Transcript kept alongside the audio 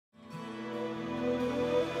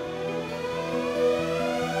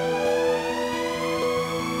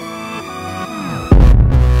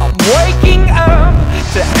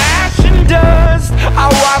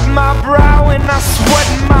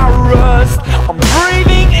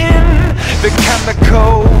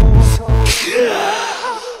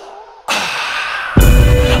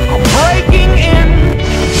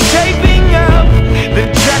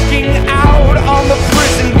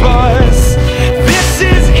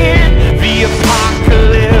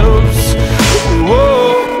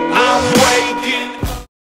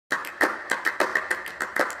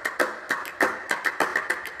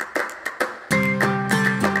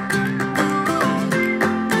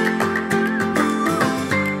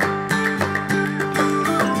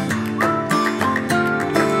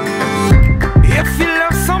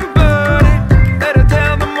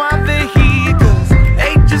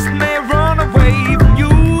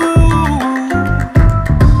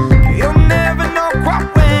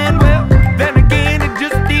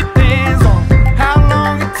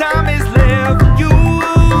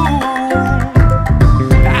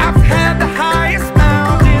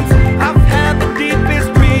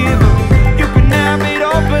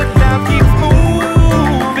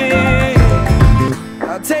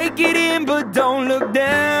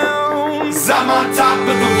I'm on top of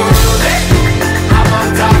the world, I'm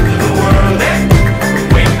on top of the world,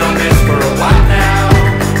 waiting on this for a while now,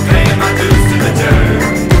 paying my dues to the dirt.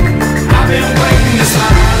 I've been waiting to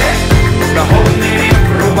smile, been holding it in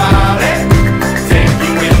for a while, take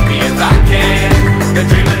you with me if I can, been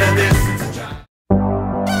dreaming of this since a child.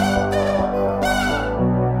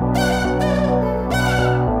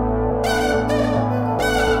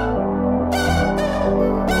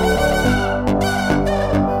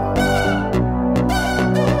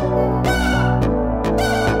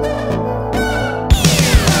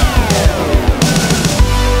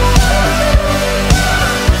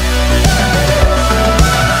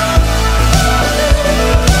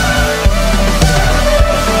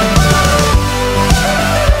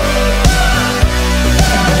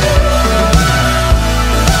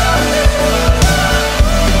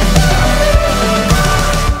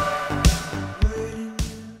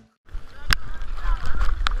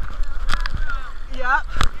 Yep.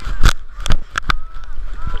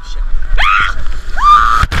 Oh shit.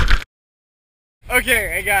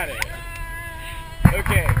 Okay, I got it.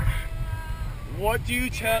 Okay. What do you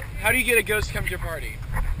tell? How do you get a ghost to come to your party?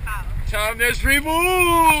 How? Tell them there's free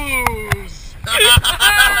booze. Yes,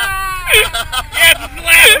 it's the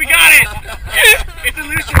last. We got it. It's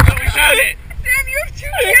illusion, but we found it. Damn, you have 2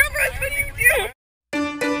 cameras. What do you do?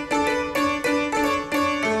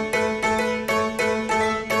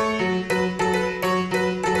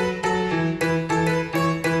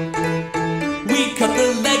 Cut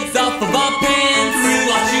the legs off of our pants, threw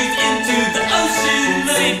our shoes into the ocean,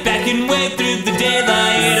 sit back and wave through the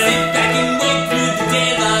daylight, sit back and wave through the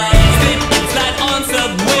daylight, slip and slide on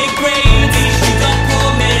subway grades, these shoes are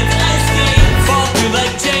poor man's ice skates, fall through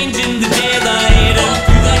like change in the daylight, fall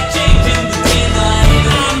through like change in the daylight,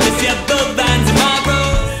 I miss ya, the lines in my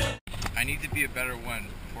road. I need to be a better one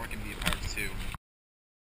before I can be a part 2.